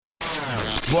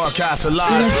Broadcast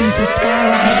alive. Tous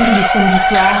les samedis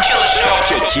soirs.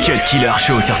 Cut Killer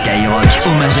Show sur Skyrock.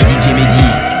 Hommage à DJ Mehdi.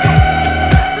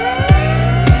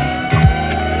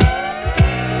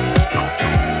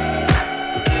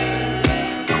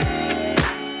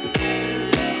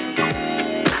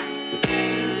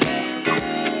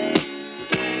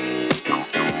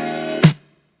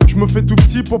 Je me fais tout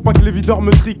petit pour pas que les videurs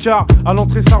me tricardent. À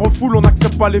l'entrée ça refoule, on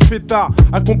n'accepte pas les fêtards.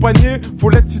 Accompagné,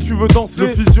 faut l'être si tu veux danser. Le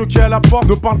physio qui est à la porte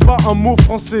ne parle pas un mot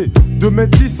français.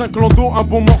 2m10, un clando, un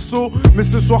bon morceau. Mais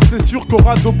ce soir c'est sûr qu'il y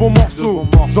aura de bons morceaux.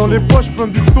 Dans les poches plein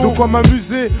de bifton, de quoi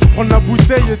m'amuser. Prendre la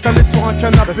bouteille et t'aller sur un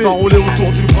canapé. Reste enroulé autour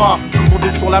du bras, tout le monde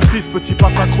est sur la piste. Petit pas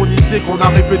synchronisé qu'on a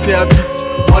répété à 10.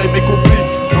 Moi et mes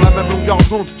complices, sur la même longueur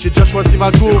d'onde. J'ai déjà choisi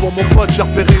ma go, pour mon pote j'ai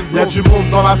repéré une. Y'a du monde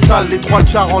dans la salle, les trois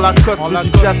quarts en Lacoste. Le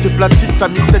DJ a ses platines, sa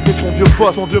mixette et son vieux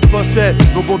poste. C'est,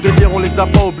 nos bons délires on les a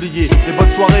pas oubliés. Les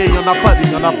bonnes soirées, y'en a pas des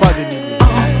milliers.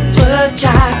 Entre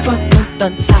jackpot, on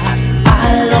donne ça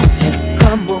à l'ancienne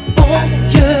comme au bon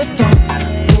vieux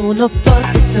temps. Pour nos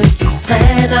potes et ceux qui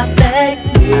traînent avec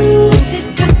nous. Si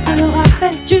tu te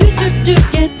rappelles du tube du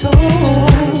ghetto.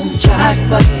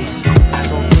 Jackpot,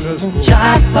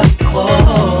 jackpot,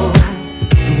 oh.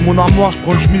 J'ouvre mon armoire, je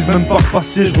prends une chemise même pas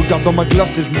repassée. Je regarde dans ma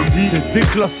glace et je me dis c'est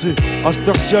déclassé. À cette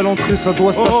heure-ci à l'entrée ça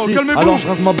doit se tasser. Alors je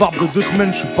rase ma barbe de 2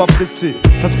 semaines, je suis pas blessé.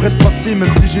 Ça devrait se passer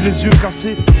même si j'ai les yeux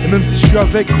cassés. Et même si je suis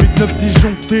avec 8-9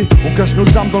 disjonctés. On cache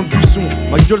nos armes dans le buisson.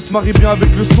 Ma gueule se marie bien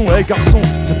avec le son. Hey garçon,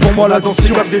 c'est pour moi la danser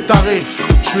comme des tarés.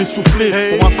 Je suis essoufflé,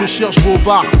 pour rafraîchir je vais au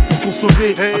bar. Pour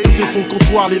consommer, à côté sur le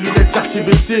comptoir, les lunettes quartier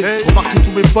baissées. Je remarque que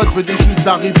tous mes potes venaient juste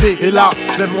d'arriver. Et là,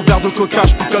 je lève mon verre de coca,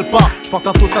 je picole pas. Je porte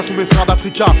un toast à tous mes frères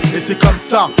d'Africa. Et c'est comme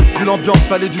ça, vu l'ambiance,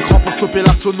 fallait du cran pour stopper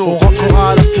la sono. On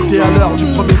rentrera à la cité à l'heure du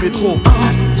premier métro.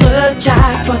 Entre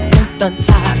jackpot, on donne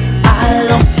ça à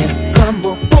l'ancienne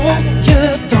comme au bon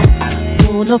vieux temps.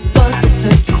 Pour nos potes et ceux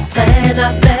qui traînent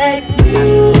avec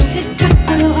nous. Si tu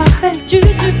te rappelles du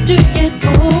tube du ghetto.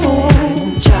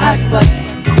 Mon jackpot,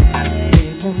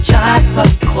 et mon jackpot,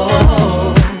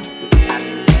 oh.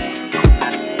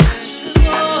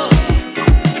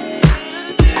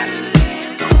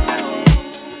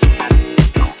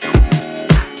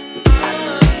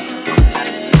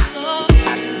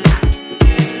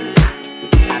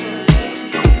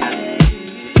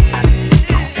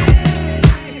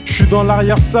 Dans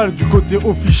l'arrière-salle du côté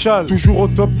official, toujours au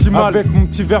top optimal avec mon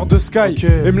petit verre de Sky.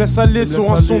 Et me laisse aller sur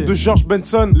un son de George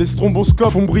Benson. Les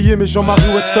stromboscopes font briller mes Jean-Marie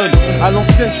Weston. À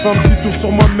l'ancienne, je fais un petit tour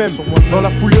sur moi-même. Dans la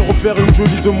foulée, repère une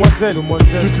jolie demoiselle.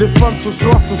 Toutes les femmes ce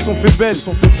soir se sont fait belles.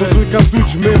 Sans aucun doute,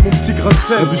 je mets mon petit grain de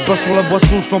sel. Abuse pas sur la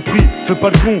boisson, je t'en prie, fais pas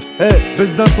le con.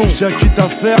 Baisse d'un ton, j'ai à qui t'as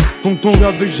faire. Tonton, je suis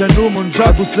avec Jeannot, mon jack,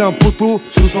 adossé un poteau.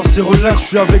 Ce soir c'est relax, je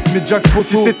suis avec mes jack poteaux.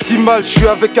 Si c'est si mal, je suis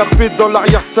avec AP dans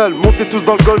l'arrière-salle. Montez tous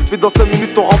dans le golf et dans 5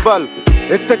 minutes on remballe.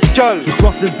 Et tête calme. Ce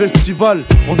soir c'est le festival.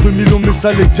 En 2000 on met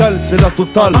ça légal, c'est la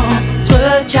totale.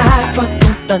 Entre jackpot,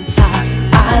 on donne ça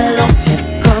à l'ancienne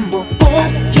comme au bon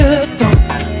vieux temps.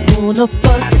 Pour nos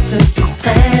potes et ceux qui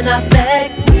traînent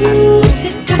avec nous. Si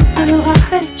tu te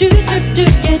rappelles du tube du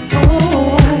ghetto.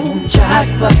 Mon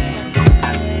jackpot,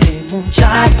 et mon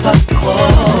jackpot, oh.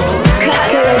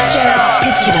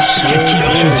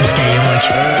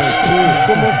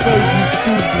 Comment ça ils disent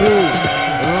tous gros?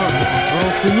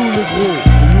 C'est nous les gros,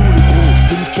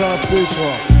 c'est le capé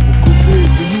quoi. Au côté,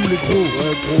 c'est nous les gros,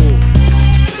 ouais gros.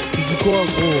 Tu dis quoi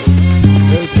gros?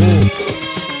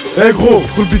 Eh gros,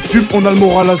 sur le bitume on a le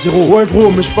moral à zéro. Ouais gros,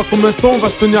 mais je sais pas combien de temps on va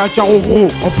se tenir à carreau gros.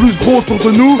 En plus gros autour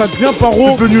de nous, ça devient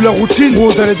paro. C'est devenu la routine,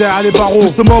 gros d'aller derrière les barreaux.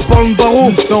 Justement en parlant de barreaux,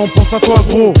 Mister, on pense à toi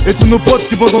gros. Et tous nos potes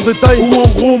qui vont dans le détail. Ou en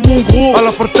gros, mon gros. À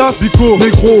la Fartas, Bico,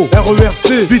 Négro,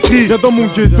 RERC, Vitry, viens dans mon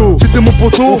ghetto. Si t'es mon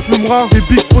poteau, on fumera des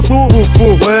big poteaux.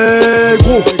 Ouais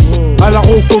gros, à la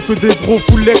roco que des gros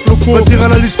foulec locaux. On va dire à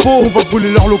la Lispo, on va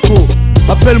brûler leurs locaux.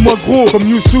 Appelle-moi gros, comme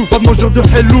Youssouf, pas de mangeur de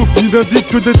hellouf, ni d'indique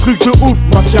que des trucs de ouf.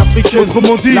 Mafia africaine,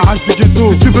 autrement dit, la rage du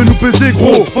ghetto. Si tu veux nous peser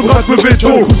gros, faudra te lever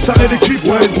tôt. Ça et l'équipe,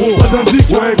 ouais gros, pas d'indique,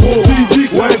 ouais gros,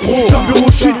 Stilidique, ouais gros,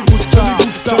 Carbureau shit, ça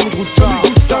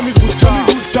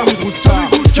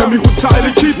et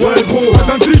l'équipe, ouais gros, pas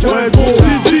d'indique, ouais gros,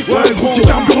 Stilidique, ouais gros,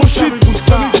 Carbureau shit.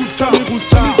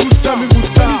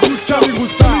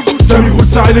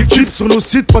 Ça et l'équipe sur nos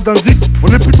sites, pas d'indic,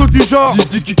 on est plutôt du genre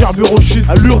Zidi qui carbure au shit,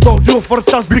 allure d'ordure,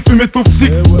 Fortas, big fumé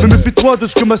toxique. Mais méfie-toi de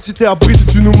ce que ma cité abrite. Si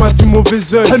tu nous mates du mauvais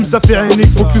œil, Hamza Pérénique,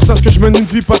 faut que tu saches que je mène une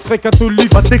vie pas très catholique.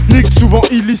 Pas technique, souvent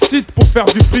illicite pour faire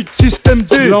du fric. Système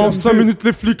D, là en 5 minutes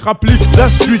les flics rappliquent. La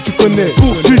suite, tu connais,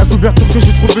 poursuite, la couverture que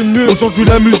j'ai trouvé mieux. Aujourd'hui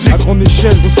la musique, à grande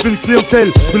échelle, on se fait une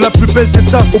clientèle de la plus belle des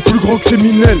tasses au plus grand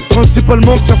criminel.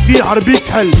 Principalement Kafri, Arabic,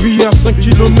 Hal. Briller à 5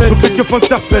 km, donc les keufs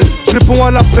interpellent, je réponds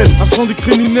à l'appel. Un syndicat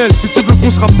criminel. Si tu veux qu'on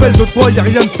se rappelle de toi, y'a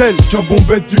rien de tel qu'un bon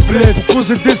bête du bled. Pour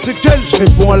causer des séquelles, je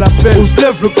réponds à l'appel. On se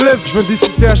lève, le glaive, je viens des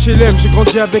cités HLM. J'ai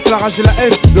grandi avec la rage et la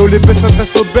haine. Là où les bêtes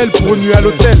s'adressent aux belles pour une nuit à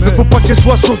l'hôtel. Mais faut pas qu'elle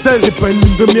soit sur d'elle, c'est pas une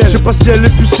lune de miel. Je sais pas si elle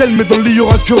est pucelle, mais dans le lit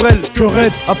y'aura querelle.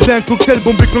 Querelle, après un cocktail,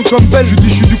 bombé comme belle. Je dis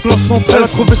je suis du clan central. Elle a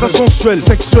trouvé ça sensuel,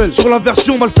 sexuel. Sur la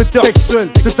version malfaiteur, textuel.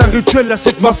 C'est un rituel, la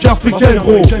sec mafia africaine,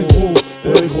 gros.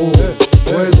 Eh gros,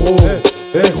 eh gros,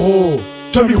 eh gros.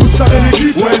 Camille Rootstar et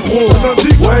l'équipe, ouais gros.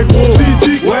 Ouais gros,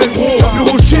 Stidic, ouais gros.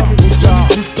 Bureau shit,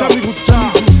 Camille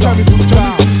Rootstar, Camille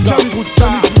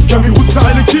Rootstar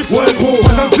et l'équipe, ouais gros.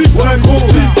 Ouais gros,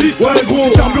 Stidic, ouais gros.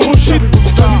 Bureau shit,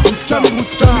 Camille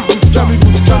Rootstar, Camille Rootstar, Camille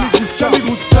Rootstar, Camille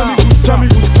Rootstar, Camille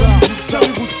Rootstar,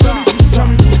 Camille Rootstar,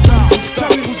 Camille Rootstar,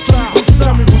 Camille Rootstar,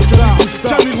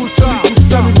 Camille Rootstar, Camille Rootstar,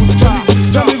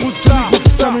 Camille Rootstar,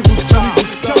 Camille Rootstar,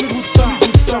 Camille Rootstar,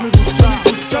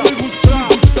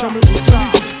 Camille Rootstar,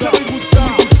 Camille Rootstar,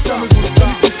 Camille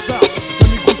Rootstar,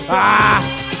 Camille Rootstar. Ah,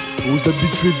 aux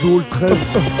habitués du hall 13.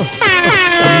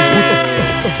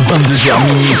 22h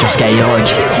minuit sur Skyrock.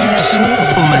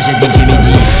 Hommage à DJ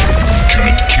Mehdi.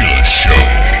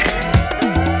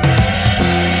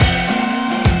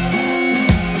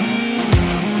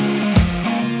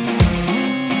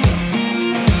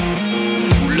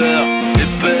 Douleur et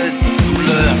peine,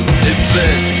 douleur et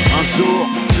peine. Un jour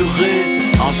tu ris,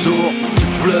 un jour tu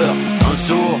pleures, un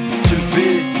jour tu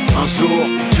vis, un jour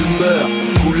tu meurs.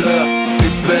 Couleur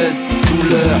et peine,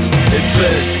 douleur et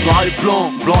peine. Noir et blanc,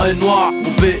 blanc et noir,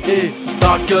 mon pays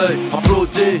t'accueille,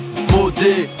 applaudi,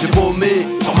 maudit. J'ai vomi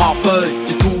sur ma feuille,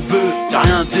 j'ai tout vu, j'ai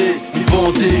rien dit, ni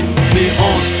bandit, mes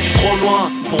hanches. J'suis trop loin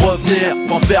pour revenir,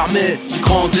 m'enfermer. J'ai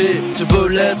grandi, je veux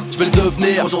l'être, je vais le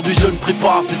devenir. Aujourd'hui je ne prie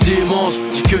pas, c'est dimanche.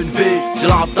 J'ai qu'une vie, j'ai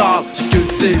la dalle, j'ai qu'une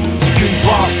cible, j'ai qu'une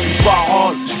balle, une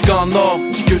parole. J'suis qu'un homme,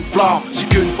 j'ai qu'une flamme, j'ai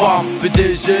qu'une femme.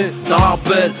 PDG, d'un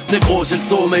rappel, négro j'ai le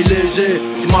sommeil léger.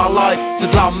 Si ma life c'est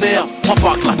de la merde, crois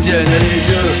pas que la tienne elle est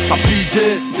mieux. T'as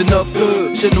pigé, c'est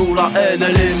 9-2, chez nous la haine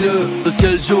elle est mieux. Le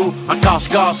ciel joue, un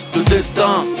cache-cache, le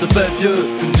destin se fait vieux.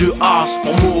 Fume du H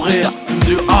pour mourir, fume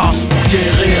du H pour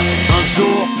guérir. Un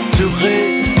jour tu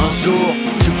ris, un jour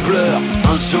tu pleures,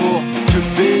 un jour tu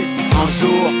vis, un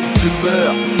jour tu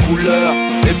meurs. Couleur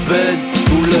et peine,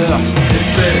 douleur et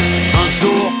peine. Un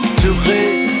jour tu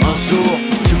ris, un jour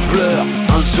tu pleures,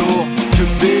 un jour tu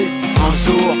vis, un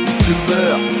jour tu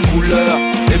meurs. Couleur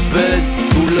et peine,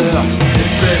 douleur et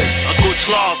peine. Un coup de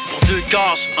classe pour du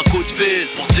cash, un coup de fil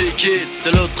pour 10 kills.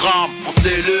 C'est le drame en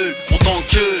cellule, on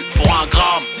t'encule pour un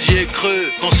gramme. J'y ai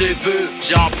cru quand j'ai vu,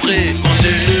 j'ai appris quand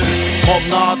j'ai lu.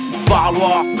 Promenade,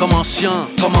 parloir, comme un chien,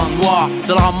 comme un noir.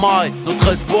 C'est la maille,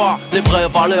 notre espoir. Les vraies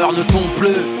valeurs ne sont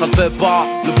plus. Ça ne fait pas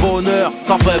le bonheur,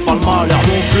 ça fait pas le malheur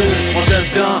non plus. Moi j'aime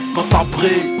bien quand ça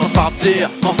brille, quand ça tire,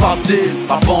 quand ça tire.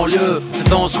 La banlieue, c'est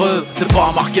dangereux, c'est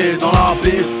pas marqué dans la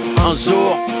Bible. Un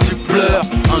jour tu pleures,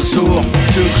 un jour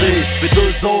tu ris. Mes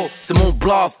deux os, c'est mon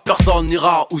blast, personne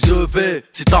n'ira où je vais.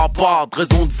 Si t'as pas de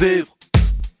raison de vivre,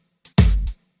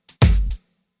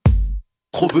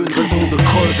 trouve une raison de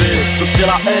crever. Je fais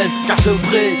la haine, car je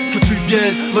brille. Que tu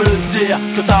viennes me le dire,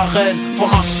 que ta reine soit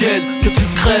ma chienne. Que tu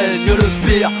craignes le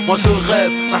pire, moi je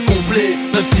rêve, j'accomplis.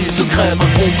 Même si je crève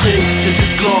incompris. J'ai du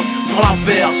gloss sur la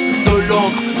verge, de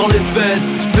l'encre dans les veines,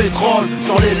 du pétrole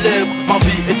sur les lèvres. Ma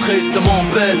vie est tristement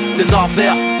belle, des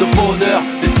averses de bonheur,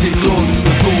 des cyclones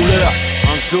de douleur.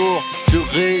 Un jour tu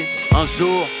ris, un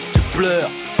jour tu pleures,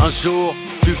 un jour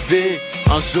tu vis,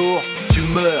 un jour tu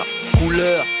meurs.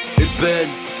 Couleur et peine,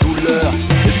 douleur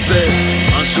et peine.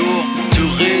 Un jour tu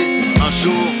ris, un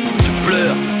jour tu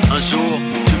pleures, un jour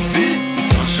tu vis,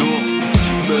 un jour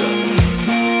tu meurs.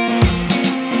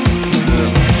 Douleur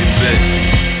et peine.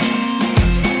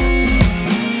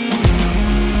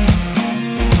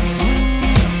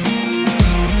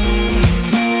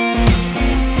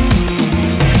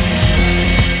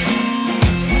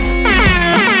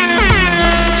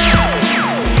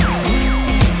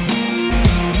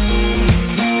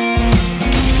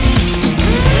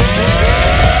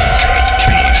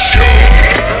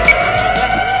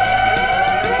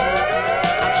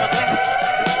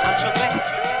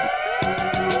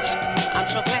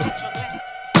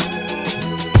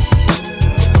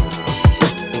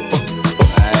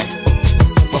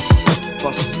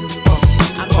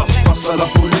 À la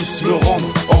police, le rendre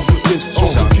hors de question,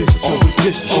 hors de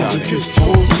question, hors de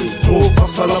question.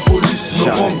 Face à la police,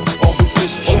 le rendre hors de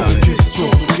question, hors de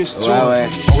question. question. Ouais,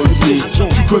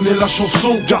 Tu connais la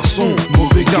chanson, garçon,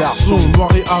 mauvais garçon, noir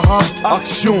et arabe,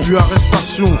 Action, puis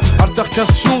arrestation,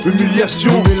 altercation,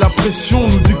 humiliation, mais la pression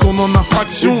nous dit qu'on en a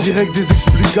fraction. et direct des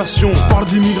explications. On parle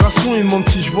d'immigration, il demande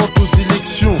si je vote aux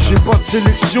élections. J'ai pas de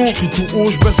sélection, Je crie tout haut,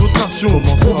 je baisse votre nation.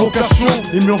 Provocation,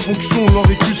 et mis en fonction, leur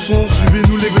écusson.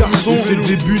 suivez-nous les garçons. C'est le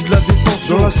début de la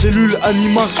détention. Dans la cellule,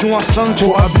 animation à 5.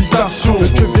 Cohabitation, Le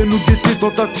Dieu vient nous guetter,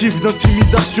 tentative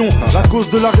d'intimidation. La cause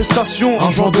de l'arrestation,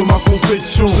 un genre de ma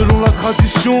confection. selon la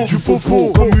tradition, Du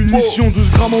popo, comme une mission,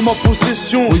 12 grammes en ma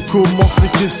possession. Oui, commence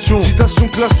les questions. Citation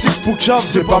classique pour Cave,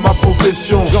 C'est pas ma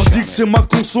profession. Je leur dis que c'est ma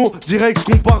conso, direct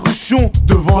comparution.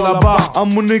 Devant la barre, À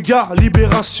mon égard,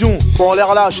 libération. Bon, on les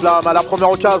relâche là, mais à la première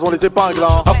occasion, on les épingle.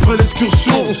 Hein. après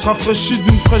l'excursion, on se rafraîchit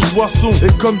d'une fraîche boisson.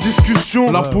 Et comme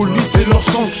discussion, La police et leurs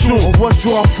sanctions. en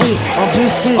voiture à fond, un bon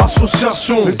son.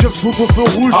 Association, Les keufs sont au feu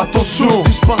rouge, Attention.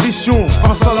 disparition.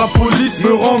 face à la police,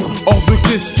 Me rendre hors de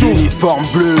question. Uniforme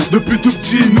bleu. Depuis tout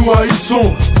petit, nous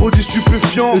haïssons. Produits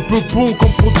stupéfiants, Et peu bon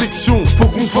comme protection. faut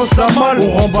qu'on se fasse la malle.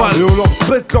 On remballe. et on leur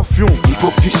pète leur fion. Il faut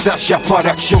que tu saches, y'a pas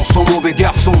d'action sans mauvais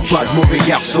garçon. Pas de mauvais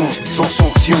garçon sans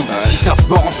sanction. Si ça se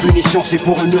barre en punition, c'est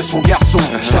pour une leçon garçon.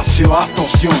 Je t'assure,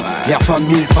 attention, y'a pas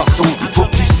mille façons. Il faut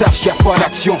que tu saches, y'a pas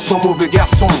d'action sans mauvais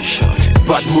garçon.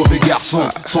 Pas de mauvais garçon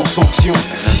sans sanction.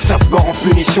 Si ça se barre en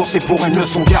punition, c'est pour une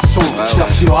leçon garçon. Je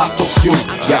t'assure, attention,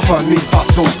 y'a pas mille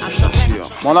façons.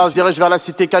 Bon, là, on se dirige vers la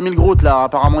cité Camille Groult là.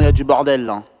 Apparemment, il y a du bordel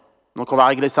là. Donc, on va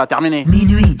régler ça, terminé.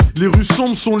 Minuit, les rues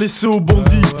sombres sont laissées aux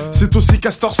bandits. C'est aussi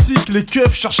Castorcy que les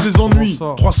keufs cherchent les ennuis.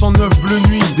 309 bleu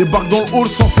nuit, débarquent dans le hall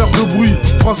sans faire de bruit.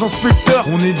 3 inspecteurs,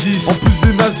 on est 10. En plus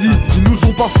des nazis, ils nous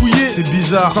ont pas fouillés. C'est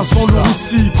bizarre, ça sent le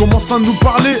roussi. Il commence à nous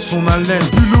parler, son haleine.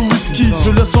 Puis le whisky, se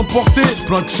laisse emporter. Se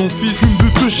plaint que son fils fume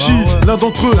de Toshi. L'un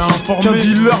d'entre eux l'a informé qu'un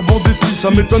dealer vendait ici.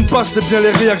 Ça m'étonne pas, c'est bien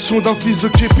les réactions d'un fils de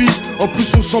Képi. En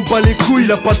plus on s'en bat les couilles,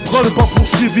 il a pas de preuve, pas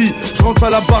poursuivi. Je rentre à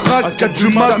la baraque, à 4 du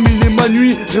mat, terminé ma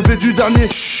nuit, rêvé du dernier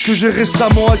que j'ai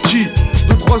récemment acquis.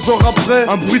 2-3 heures après,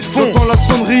 un bruit de fond, j'entends la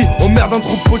sonnerie. Oh merde, un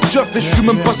troupeau de keufs et je suis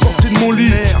même pas sorti de mon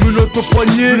lit. Menotte au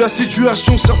poignet, la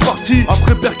situation c'est reparti.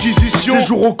 Après perquisition,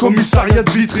 séjour au commissariat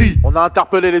de Vitry. On a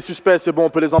interpellé les suspects, c'est bon, on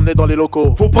peut les emmener dans les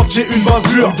locaux. Faut pas que j'ai une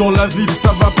bavure. Dans la ville,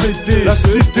 ça va péter. La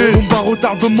cité, bombe à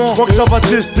retardement, je crois que ça va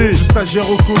tester. Du stagiaire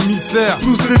au commissaire,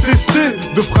 Tous détestés,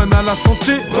 de freine à la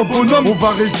santé. vrai bonhomme, On va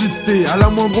résister à la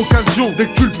moindre occasion. dès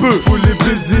que tu le peux. Faut les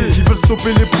baiser, ils veulent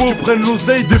stopper les pauvres. Prennent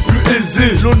l'oseille des plus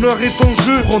aisés. L'honneur est en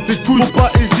jeu, Prends tes couilles, faut pas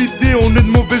hésiter, on est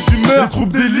de mauvaise humeur. les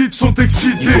troupes d'élite sont Il faut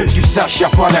excités. que tu saches, y'a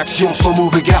pas d'action sans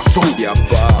mauvais garçon.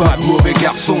 Pas de mauvais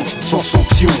garçon sans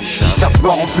sanction. Si ça se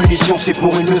barre en punition, c'est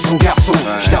pour une leçon garçon.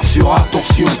 Je t'assure,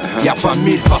 attention, y'a pas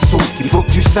mille façons. Il faut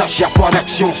que tu saches, y'a pas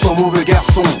d'action sans mauvais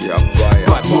garçon.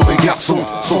 Pas de mauvais garçon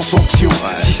sans sanction.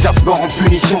 Si ça se barre en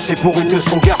punition, c'est pour une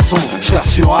leçon garçon. Je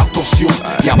t'assure, attention,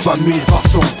 y'a pas mille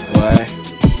façons. Ouais,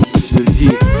 je te le dis.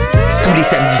 Tous les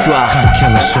samedis soirs,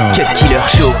 Cut Killer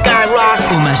Show.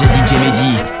 Skyrock. Hommage à DJ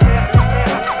Mehdi.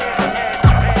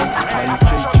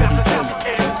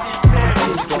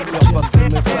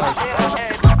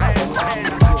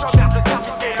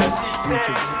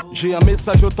 J'ai un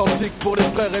message authentique pour les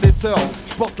frères et les sœurs.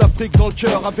 Je porte l'Afrique dans le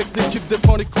cœur, avec l'équipe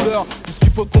défend les couleurs. Tout ce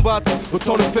qu'il faut combattre,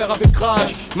 autant le faire avec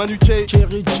rage. Manu K,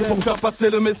 pour faire passer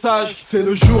le message. C'est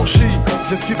le jour J,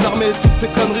 j'esquive l'armée, toutes ces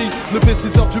conneries. Levé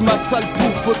 6h du mat, sale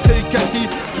pour fauteuil kaki.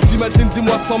 Tu t'imagines,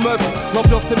 dis-moi sans meuf,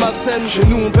 l'ambiance est malsaine. Chez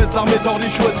nous on baisse l'armée d'Orly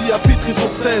choisie à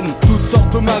Vitry-sur-Seine. Toutes sortes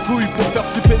de magouilles pour faire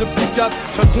flipper le psychiatre.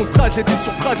 Chaque contre tragédie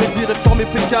sur tragédie, réformer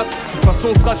P4. De toute façon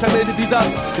on sera jamais des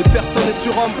bidasses, et personne n'est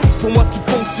surhomme. Pour moi ce qui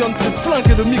fonctionne c'est de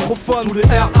flinguer le microphone. Tous les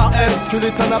RAS que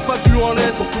l'État n'a pas vu en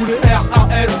laisse. Pour tous les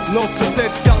RAS, lance ce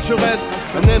texte car je reste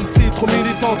un MC trop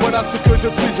militant. Voilà ce que je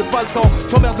suis, j'ai pas le temps.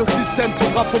 J'emmerde le système, son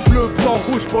drapeau bleu, blanc,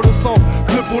 rouge pour le sang,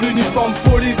 bleu pour l'uniforme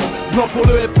police, blanc pour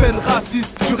le FN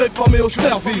raciste. Je suis réformé au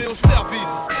service.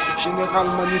 Général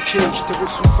Manuquet, j'étais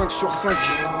reçu 5 sur 5.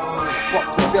 Porte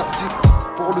le verdict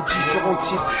pour le différent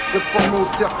type. Réformer au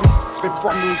service,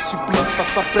 réformer au supplice. Ça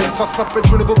s'appelle,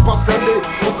 je ne veux pas aller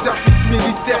au service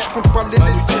militaire, je compte pas les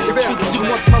laisser faire. 10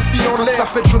 mois de ma vie en l'air. Ça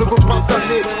s'appelle, je ne veux pas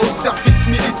aller au service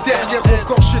militaire. Hier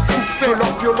encore j'ai souffert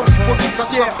leur violence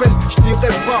policière. Ça s'appelle, je n'irai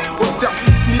pas au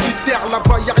service militaire.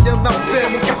 Là-bas y'a rien à faire,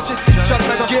 mon quartier c'est déjà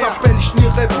la guerre. Ça s'appelle, je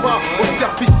n'irai pas au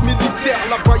service militaire.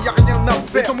 Là-bas y'a rien à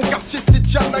faire, dans mon quartier c'est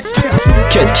déjà la guerre.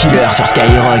 Cut Killer sur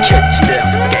Skyrock.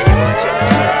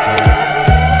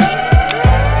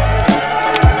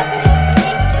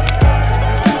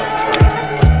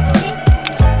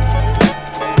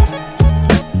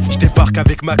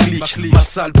 Avec ma clique, ma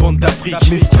sale bande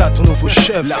d'Afrique. Mista, ton nouveau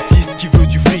chef. L'artiste qui veut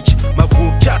du fric, m'avoue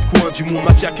aux quatre coins du monde.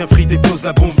 Mafia qu'un fric dépose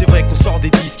la bombe. C'est vrai qu'on sort des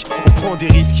disques, on prend des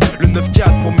risques. Le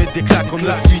 9-4 pour mettre des claques en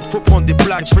 9-8, faut prendre des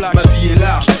plaques. Ma vie est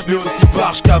large, mais aussi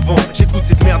barge qu'avant. J'écoute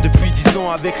cette merde depuis 10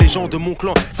 ans avec les gens de mon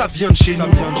clan. Ça vient de chez nous,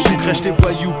 on crèche les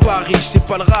voyous pas riches. C'est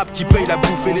pas le rap qui paye la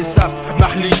bouffe et les sapes.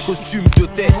 Marliche, costume de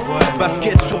test,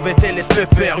 basket sur VTL,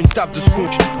 pépère, une table de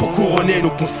scotch pour couronner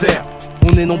nos concerts.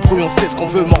 On est nombreux, on sait ce qu'on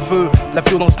veut, morveux. La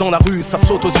violence dans la rue, ça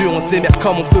saute aux yeux, on se démerde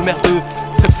comme on peut merdeux.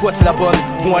 Cette fois c'est la bonne,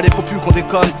 bon allez faut plus qu'on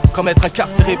déconne. Comme être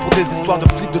incarcéré pour des histoires de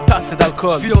flics, de tasses et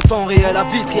d'alcool. Je vis en temps réel à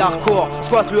Vitry hardcore,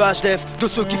 soit le HDF. De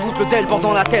ceux qui foutent le delbord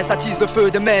dans la tête, attise le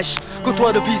feu des mèches.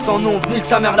 Côtoie de vie sans nombre, nique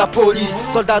sa mère la police.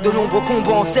 Soldat de l'ombre au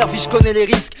combat en service, je connais les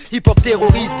risques. Hip-hop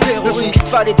terroriste, le son qu'il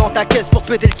fallait dans ta caisse pour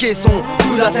péter le caisson.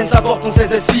 Nous la scène ça porte ton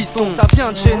 16 fiston. Ça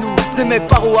vient de chez nous, les mecs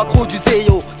paro accro du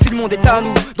Zeyo. Si le monde est à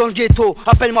nous, dans le ghetto,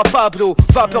 appelle-moi Pablo.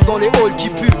 Vapeur dans les halls qui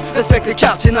puent, respecte les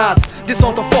quartiers nazes.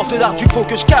 Descente en force de l'art du faux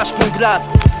que je cache mon glace.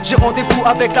 J'ai rendez-vous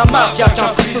avec la mafia, qu'un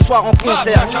free ce soir en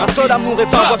concert. Un seul amour et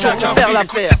pas voiture pour faire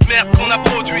l'affaire. Cette merde qu'on a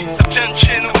produit, ça vient de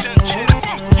chez nous.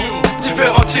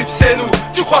 Différents types c'est nous.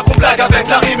 Tu crois qu'on blague avec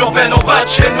la rime urbaine en bas de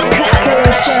chez nous.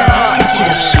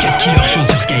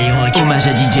 Hommage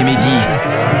à DJ Mehdi.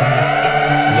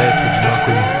 L'être du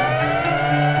inconnu.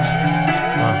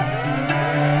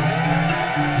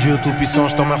 Dieu tout-puissant,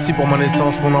 je t'en remercie pour ma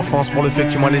naissance, mon enfance, pour le fait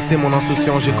que tu m'as laissé mon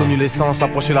insouciance. J'ai connu l'essence,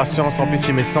 approcher la science,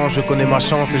 amplifier mes sens. Je connais ma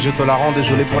chance et je te la rends,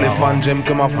 désolé pour les fans. J'aime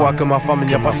que ma foi, que ma femme, il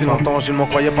n'y a pas si longtemps, je ne m'en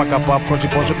croyais pas capable. Quand j'y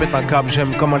pense, je pète un câble,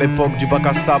 j'aime comme à l'époque du bac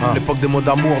à sable. L'époque des mots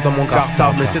d'amour dans mon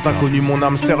cartable. Mais c'est inconnu, mon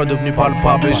âme sœur est devenue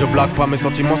palpable. Et je blague pas, mes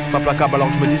sentiments sont implacables. Alors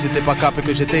que je me dis c'était pas cap et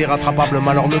que j'étais irrattrapable. Le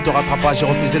malheur ne te rattrape pas, j'ai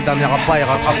refusé le dernier appât et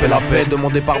rattrapé la paix.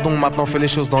 Demander pardon, maintenant fais les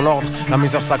choses dans l'ordre. La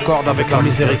misère s'accorde avec la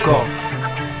miséricorde.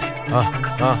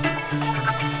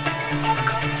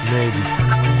 Mehdi.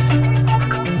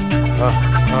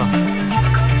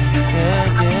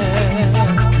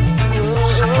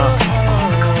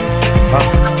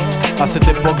 À cette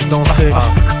époque je dansais,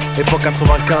 époque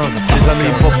 95, les années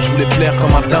hip-hop, je voulais plaire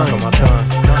comme un dingue.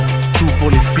 Tout pour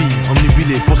les filles,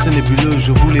 omnibilé, pour ces nébuleux,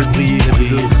 je voulais briller.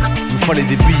 Il me fallait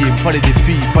des billets, il me fallait des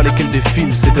filles, il fallait qu'elles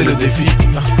défilent, c'était le défi.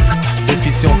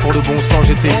 Déficient pour le bon sens,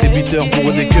 j'étais débiteur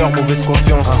pour des cœurs, mauvaise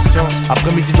conscience.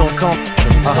 Après-midi dansant,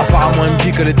 apparemment elle me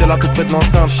dit qu'elle était là tout près de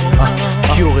l'enceinte.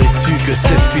 Qui aurait su que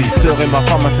cette fille serait ma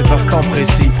femme à cet instant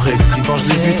précis. Quand je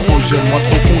l'ai vue trop jeune, moi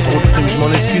trop con, trop de frimes. Je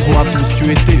m'en excuse moi tous,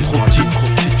 tu étais trop petit.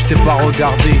 Je t'ai pas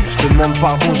regardé, je te demande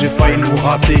pardon, j'ai failli nous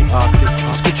rater.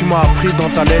 Ce que tu m'as appris dans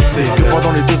ta lettre, c'est que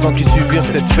pendant les 2 ans qui suivirent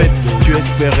cette fête, tu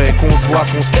espérais qu'on se voit,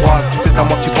 qu'on se croise. C'est à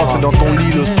moi que tu pensais dans ton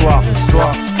lit le soir.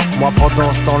 Moi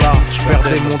pendant ce temps-là, je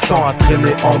perdais mon temps à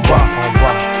traîner en bas.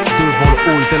 Devant le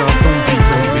hall tel un zombie.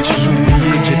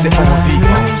 J'oubliais que j'étais en vie.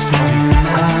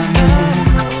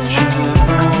 Je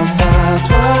pense à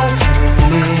toi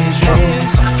tous les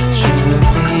jours. Je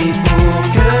prie pour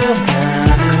que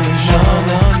rien ne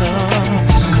change.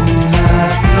 Sous la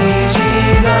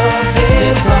vigilance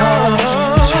des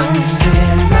anges, tu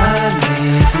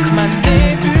es ma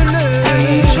nébuleuse.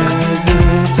 Et je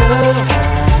veux te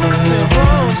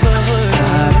rendre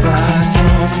la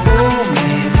patience pour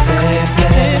mes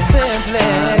faiblesses.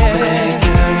 Avec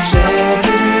j'ai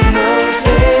bu l'eau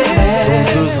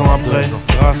céleste. 2 ans après,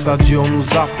 grâce à Dieu on nous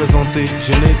a représentés.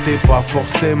 Je n'étais pas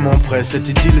forcément prêt, cette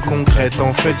idylle concrète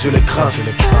en fait je les crains.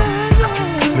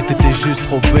 Mais t'étais juste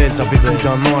trop belle, t'avais plus d'1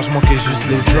 an, je manquais juste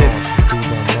les ailes.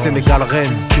 Sénégal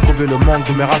reine, tu combais le manque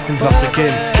de mes racines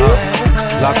africaines.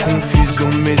 La confusion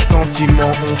de mes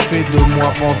sentiments ont fait de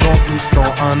moi pendant tout ce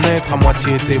temps un être à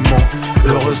moitié dément.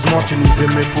 Heureusement tu nous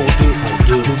aimais pour deux.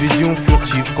 Nos visions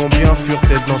furtives, combien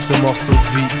furent-elles dans ce morceau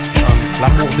de vie.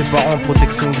 L'amour des parents,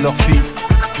 protection de leurs filles.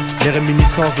 Les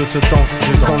réminiscences de ce temps,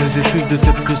 je sens les effluves de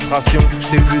cette frustration. Je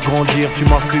t'ai vu grandir, tu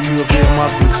m'as fait mûrir ma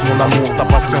douce. Mon amour, ta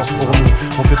patience pour nous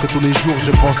on fait que tous les jours je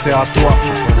pensais à toi.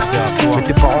 Mais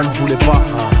tes parents ne voulaient pas.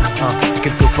 Et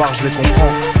quelque part je les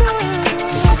comprends.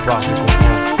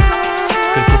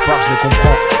 Quelque part je les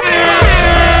comprends.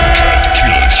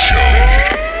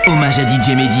 Hommage à DJ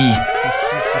Mehdi.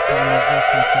 Ceci c'est pour mes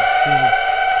rêves incarcérés.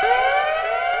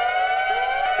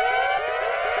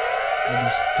 La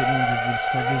liste est longue et vous le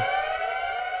savez.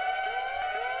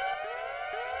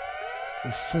 Au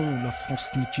fond, la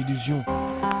France n'est qu'illusion.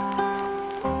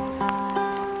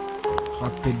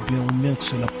 Rappelle bien ou bien que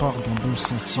cela part d'un bon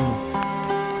sentiment.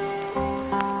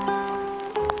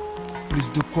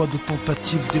 Plus de quoi de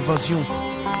tentatives d'évasion.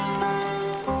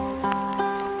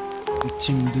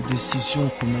 Victime de décisions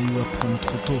qu'on a eu à prendre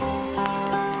trop tôt.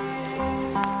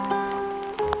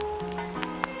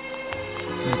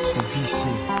 Être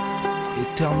vissé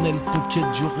Éternelle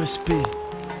conquête du respect,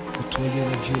 côtoyer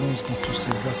la violence dans tous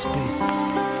ses aspects.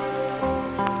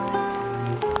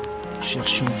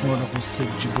 Chercher en vain la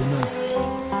recette du bonheur,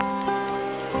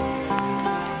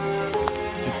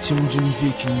 victime d'une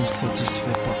vie qui ne nous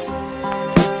satisfait pas.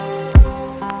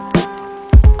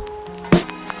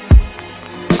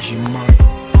 J'ai mal,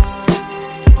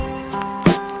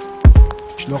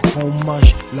 je leur rends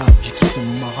hommage, là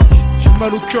j'exprime ma rage. J'ai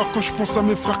mal au cœur quand je pense à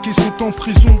mes frères qui sont en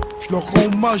prison. Je leur rends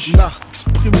hommage, là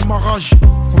j'exprime ma rage.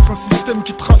 Contre un système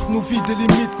qui trace nos vies,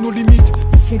 délimite nos limites,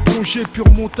 nous font plonger puis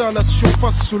remonter à la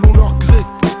surface selon leur gré,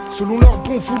 selon leur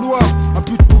bon vouloir. Un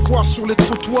but de pouvoir sur les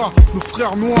trottoirs, nos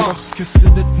frères noirs. Parce que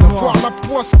c'est d'être noir. Voir la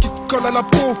poisse qui te colle à la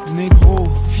peau, négro,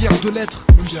 fier de l'être.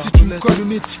 Même si tu me colles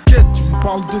une étiquette, tu me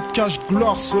parles de cash,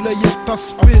 gloire, soleil et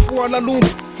aspect. À poil à l'ombre,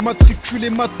 matriculé,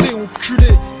 maté, enculé.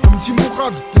 Comme dit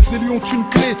Mourad, les élus ont une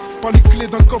clé. Pas les clés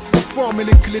d'un coffre-fort, mais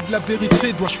les clés de la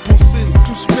vérité. Dois-je penser,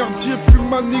 tous merdiers, fut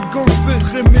manigancés,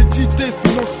 prémédités,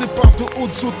 financés par de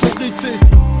hautes autorités.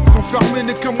 T'enfermer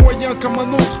n'est qu'un moyen comme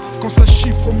un autre. Quand ça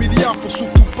chiffre au milliard, faut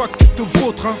surtout pas que tu te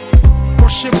vautres, hein. Moi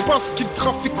je sais pas ce qu'ils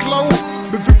trafiquent là-haut,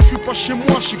 mais vu que je suis pas chez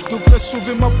moi, je sais que je devrais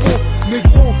sauver ma peau.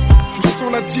 Négro, je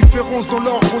sens la différence dans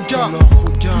leur regard.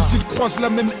 Puis ils croisent la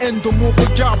même haine dans mon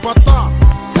regard, bâtard.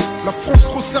 La France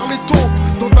resserre les taux.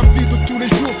 Dans ta vie de tous les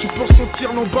jours, tu peux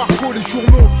ressentir l'embargo. Les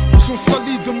journaux nous ont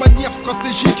salis de manière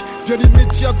stratégique via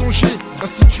l'immédiat danger. La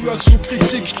situation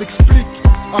critique, je t'explique.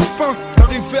 Afin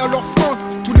d'arriver à leur fin,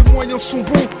 tous les moyens sont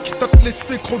bons. Quitte à te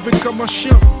laisser crever comme un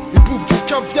chien. Ils bouffent du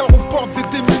caviar aux portes des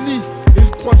démunis. Et ils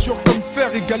croient dur comme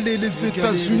fer égaler les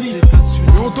États-Unis.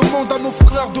 Et on demande à nos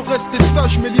frères de rester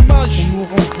sages, mais l'image on nous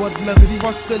renvoie de la vie,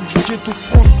 pas celle du ghetto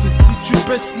français. Si tu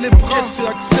baisses les bras et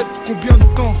acceptes, combien de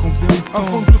temps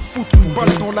avant de te foutre une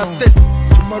balle dans la tête?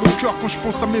 J'ai mal au cœur quand je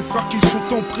pense à mes frères qui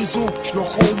sont en prison. Je leur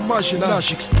rends hommage et là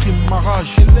j'exprime ma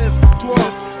rage. Élève-toi,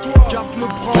 garde le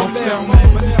bras en l'air,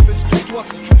 manifeste-toi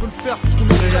si tu veux le faire pour tous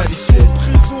les réaliser.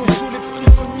 Prison, sont les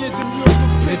prisonniers des murs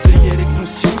de paix. Éveiller les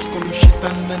consciences quand le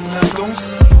chétan mène la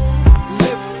danse.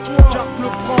 Lève-toi, garde le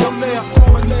bras en l'air,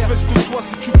 manifeste-toi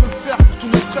si tu veux le faire pour tous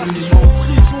mes frères qui sont en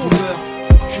prison. Douleur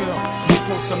au cœur,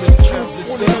 je pense à mes frères et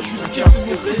sœurs la justice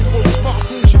incarcérés.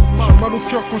 Pardon, j'ai mal au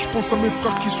cœur quand je pense à mes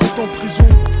frères qui sont en prison.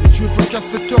 Et Dieu veut qu'à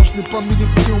cette heure je n'ai pas mis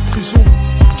les pieds en prison.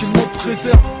 Qu'il me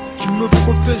préserve, qu'il me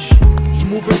protège du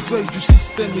mauvais œil du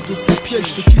système et de ses pièges.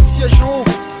 Ceux qui siègent en haut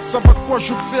savent à quoi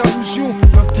je fais allusion.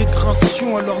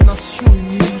 L'intégration à leur nation,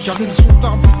 une illusion. Car ils ont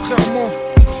arbitrairement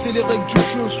fixé les règles du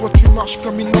jeu. Soit tu marches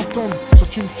comme ils l'entendent, soit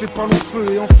tu ne fais pas long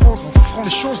feu. Et en France, les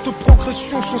chances de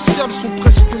progression sociale sont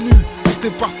presque nulles. T'es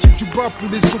parti du bas, plus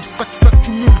les obstacles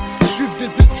s'accumulent. Suivre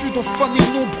des études en famille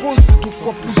nombreuse, c'est 2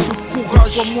 fois plus de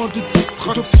courage, 2 fois moins de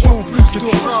distraction, plus de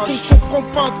rage. On comprend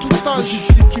pas à tout âge. Mais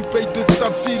ici tu payes de ta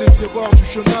vie les erreurs du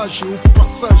jeune âge. Et au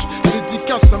passage,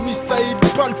 dédicace à Mista et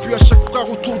Iqbal, puis à chaque frère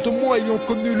autour de moi ayant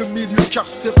connu le milieu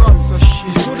carcéral.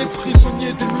 Ils sont les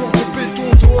prisonniers des murs de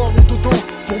béton, dehors ou dedans.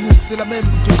 Pour nous c'est la même,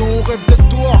 dedans on rêve d'être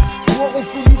dehors. Dehors on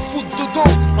veut nous foutre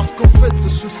dedans. Parce qu'en fait de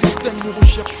ce système nous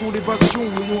recherchons l'évasion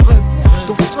et on rêve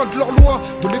d'enfreindre leur loi,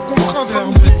 de les contraindre à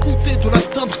nous écouter, de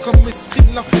l'atteindre comme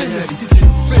Mesrine l'a fait. Mais si tu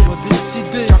le fais, sois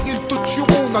décidé, car ils te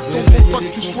tueront, n'attendront pas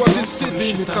que tu sois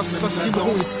décédé, mais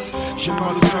t'assassineront. J'ai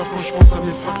mal au cœur quand je pense à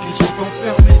mes frères qui sont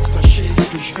enfermés. Sachez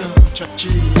que je viens tchatcher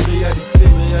une réalité,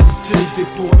 aider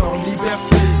pour leur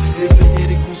liberté, éveiller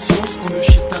les consciences quand le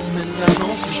chétan mène la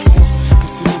danse. Et je pense que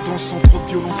si on danse entre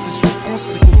violence et souffrance,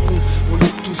 c'est qu'au fond on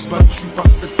est tous battus par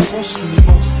cette France, une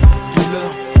immense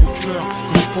douleur au cœur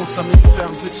quand je pense à mes frères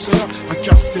et sœurs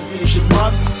incarcérés. J'ai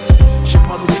mal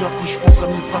au cœur quand je pense à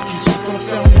mes frères qui sont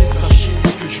enfermés. Sachez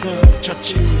que je viens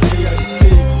tchatcher une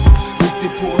réalité,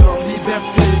 lutter pour leur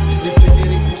liberté,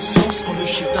 éveiller les consciences quand le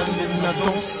chétan mène la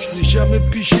danse. Je n'ai jamais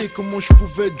pigé comment je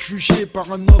pouvais être jugé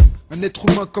par un homme, un être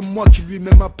humain comme moi qui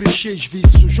lui-même a péché. Je vis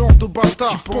ce genre de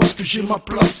bâtard qui pense que j'ai ma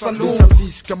place à l'eau. Ils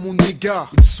avisent qu'à mon égard,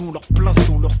 ils ont leur place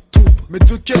dans leur tombe. Mais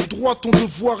de quel droit ton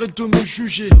devoir est de me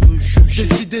juger,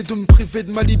 décider de me priver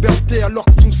de ma liberté alors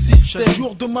que ton système chaque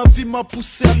jour de ma vie m'a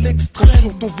poussé à l'extrême.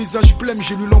 Sur ton visage blême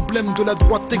j'ai lu l'emblème de la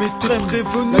droite extrême.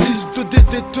 Prévenu, la liste des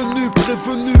détenus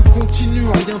prévenus continue.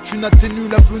 En rien tu n'atténues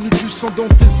la venue du sang dans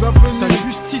tes avenues. Ta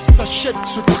justice s'achète,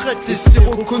 se traite et c'est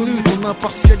reconnu. Ton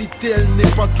impartialité elle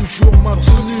n'est pas toujours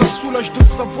maintenue. Ça soulage de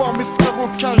savoir mes frères en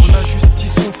cage. La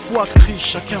justice on foi crie,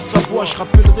 chacun sa voix. Je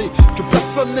rappellerai que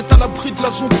personne n'est à l'abri de la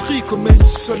zombie comme commets une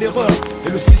seule erreur et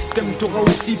le système t'aura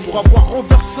aussi pour avoir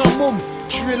renversé un môme.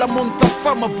 Tuer l'amant de ta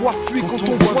femme, avoir fui quand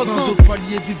ton voisin de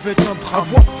palier vivait un drame.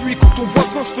 Avoir fui quand ton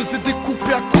voisin se faisait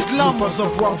découper à coups de lame. Ne pas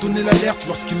avoir donné l'alerte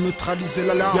lorsqu'il neutralisait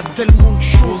l'alarme. Y'a tellement de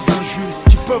choses injustes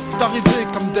qui peuvent t'arriver,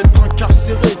 comme d'être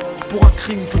incarcéré pour un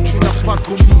crime que tu n'as pas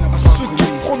commis. À ceux qui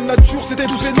prônent la dureté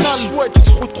pénale, ouais, qui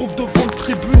se retrouvent devant le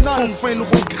tribunal, enfin ils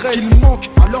regrettent qu'ils manquent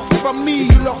à leur famille,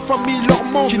 que leur famille leur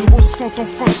manque, qu'ils ressentent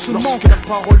enfin ce manque. Lorsque la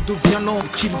parole devient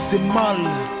lente, qu'ils aient mal.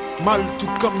 Mal tout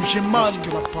comme j'ai mal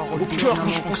au cœur quand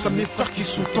je pense à mes frères qui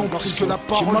sont en prison.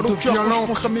 J'ai mal au cœur quand je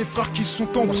pense à mes frères qui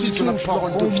sont en prison. La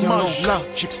parole devient lente, là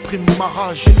j'exprime ma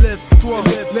rage. Lève-toi,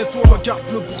 lève-toi, garde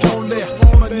le bras en l'air.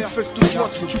 Manifeste-toi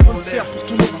si tu veux le faire pour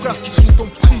tous nos frères qui sont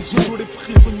en prison. Tous les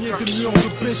prisonniers des murs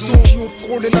de béton qui ont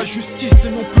frôlé la justice et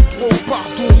n'ont plus droit au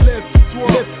pardon.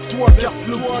 Lève-toi, garde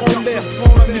le bras en l'air.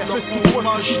 Manifeste-toi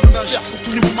si tu veux le faire pour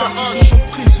tous les frères qui sont en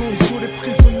prison. Tous les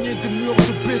prisonniers des murs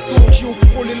de béton qui ont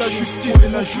frôlé la justice et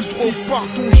la justice. Oh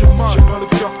pardon, j'ai mal au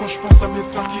cœur quand je pense à mes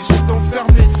frères qui sont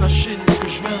enfermés. Sachez que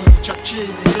je viens tchatcher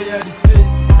les réalités,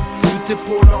 lutter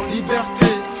pour leur liberté,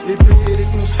 éveiller les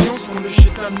consciences quand le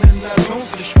chétan mène la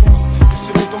danse. Et je pense que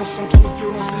c'est longtemps sans trop de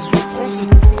violence et souffrance. Et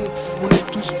au fond, on est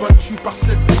tous battus par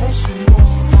cette France, une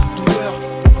immense douleur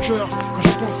au cœur quand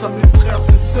je pense à mes frères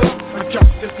et sœurs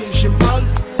incarcérés. J'ai mal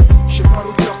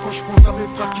au cœur quand je pense à mes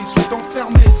frères qui sont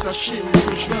enfermés. Sachez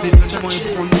que je viens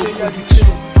tchatcher les réalités,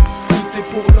 lutter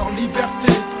pour leur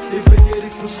liberté, éveiller les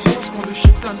consciences quand le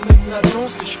chétan mène la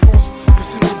danse. Et je pense que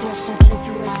c'est longtemps sans trop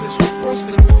violence et souffrance.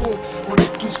 Et au fond, on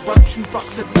est tous battus par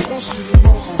cette France, une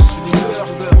immense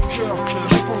douleur au cœur.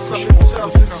 Je pense à mes frères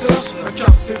et sœurs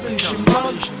incarcérés.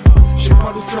 J'ai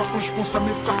mal au cœur quand je pense à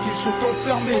mes frères qui sont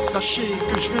enfermés. Sachez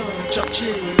que je viens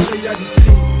tchatcher les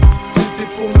réalités, lutter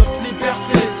pour notre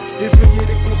liberté, éveiller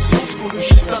les consciences quand le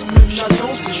chétan mène la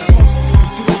danse. Et je pense que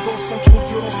si longtemps sans trop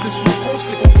violence et souffrance,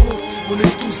 et qu'au fond on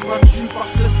est tous battus par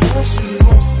cette France, une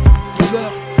immense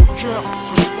douleur au cœur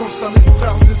quand je pense à mes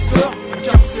frères et sœurs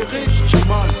incarcérés. J'ai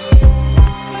mal